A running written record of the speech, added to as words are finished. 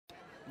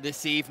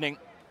this evening.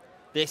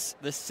 The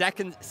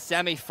second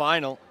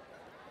semi-final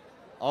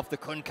of the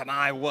Kun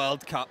Khmer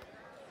World Cup.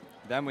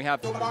 Then we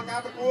have...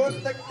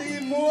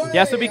 He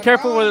has to be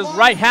careful with his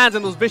right hands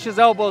and those vicious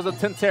elbows of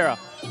Tuntera.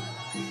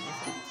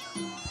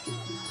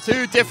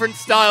 Two different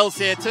styles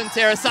here.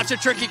 Tuntera, such a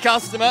tricky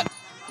customer.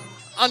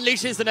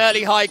 Unleashes an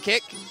early high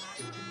kick.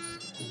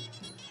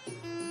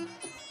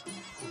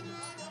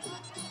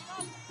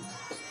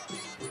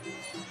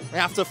 We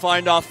have to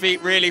find our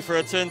feet really for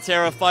a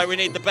Tuntera fight. We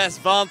need the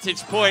best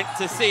vantage point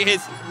to see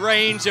his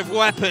range of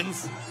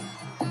weapons.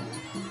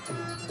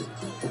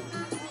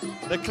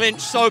 The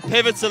clinch so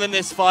pivotal in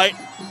this fight.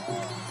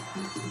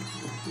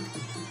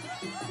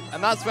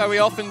 And that's where we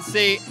often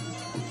see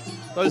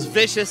those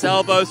vicious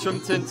elbows from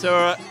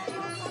Tuntera.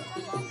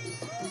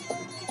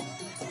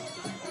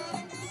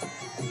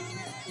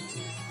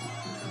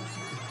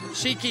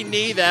 Cheeky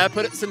knee there,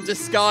 put some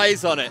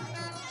disguise on it.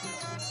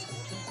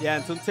 Yeah,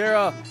 and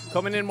Tuntera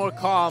coming in more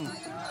calm.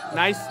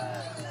 Nice.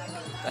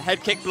 The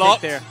head kick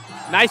blocked. There.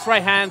 Nice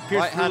right hand.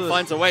 Right hand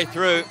finds a way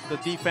through. The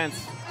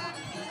defense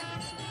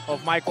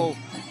of Michal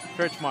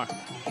Kirchmar.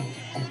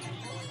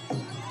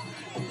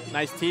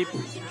 Nice teep.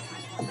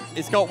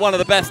 He's got one of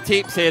the best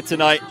teeps here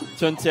tonight,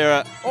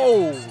 Tuntera.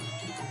 Oh!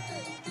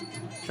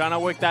 Trying to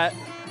work that.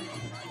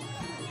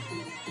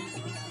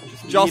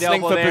 Just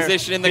jostling for there.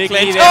 position in the big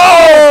clinch.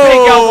 Oh!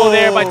 Big elbow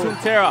there by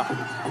Tuntera.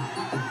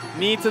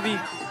 Knee to the...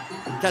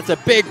 That's a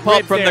big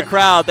pop from the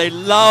crowd. They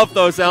love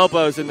those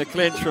elbows in the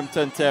clinch from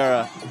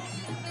Tuntera.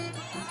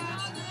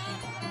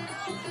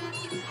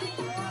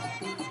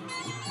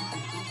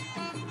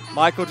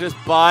 Michal just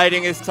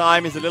biding his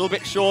time. He's a little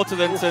bit shorter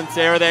than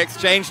Tuntera. They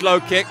exchange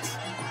low kicks.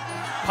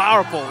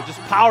 Powerful, just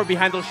power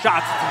behind those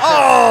shots.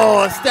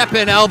 Oh, a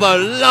step-in elbow,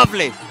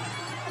 lovely.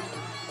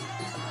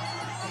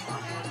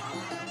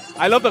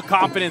 I love the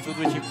confidence with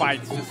which he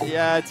fights. Just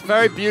yeah, it's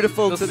very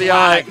beautiful to the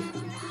eye.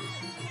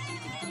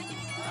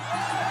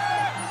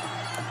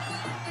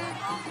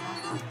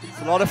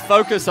 It's a lot of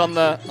focus on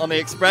the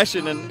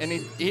expression, and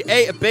he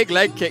ate a big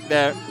leg kick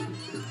there,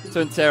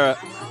 Tuntera.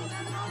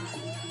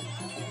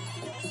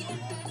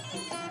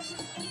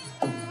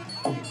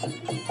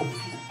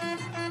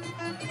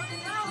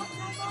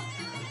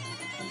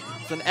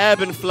 It's an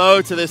ebb and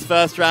flow to this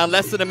first round,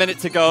 less than a minute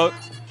to go.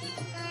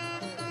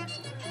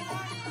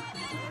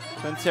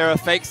 Tuntera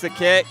fakes the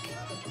kick.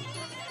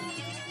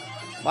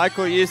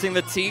 Michal using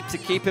the teep to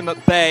keep him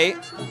at bay.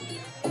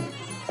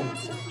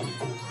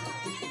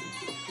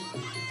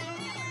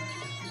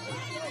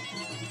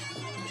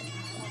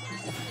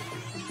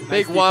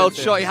 Big wild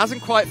shot. He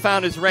hasn't quite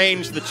found his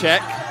range, the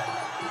Czech.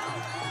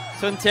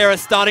 Tuntera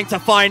starting to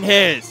find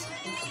his.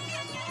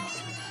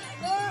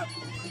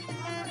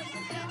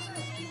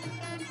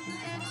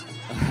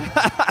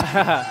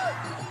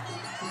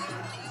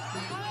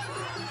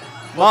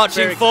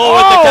 Marching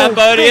forward, the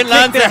Cambodian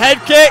lands a head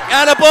kick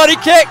and a body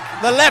kick.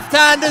 The left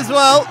hand as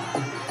well.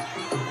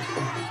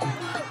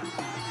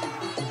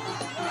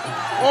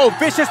 Oh,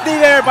 vicious knee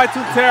there by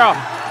Tuntera.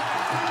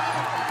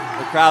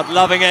 The crowd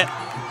loving it.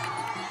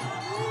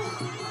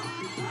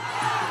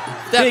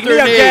 Step big through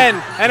knee knee again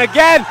and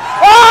again.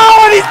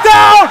 Oh, and he's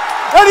down!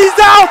 And he's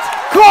out!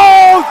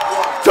 Cold!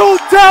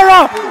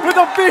 Tuntera with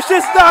a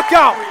vicious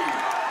knockout.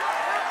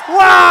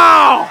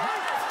 Wow!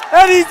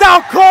 And he's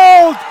out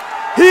cold!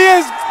 He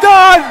is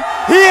done!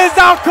 He is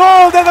out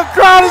cold and the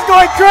crowd is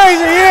going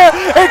crazy here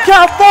in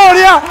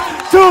Cambodia!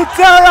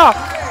 Tuntera!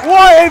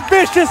 What a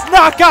vicious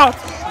knockout!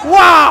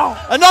 Wow!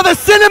 Another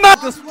cinema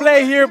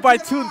display here by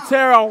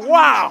Tuntera.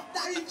 Wow!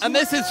 And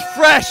this is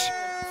fresh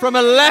from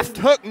a left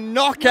hook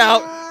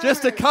knockout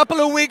just a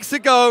couple of weeks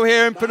ago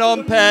here in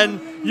Phnom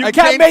Penh. You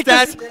can't make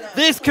this.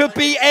 This could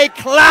be a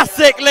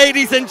classic,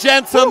 ladies and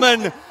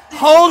gentlemen.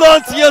 Hold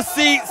on to your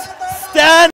seats. Stand.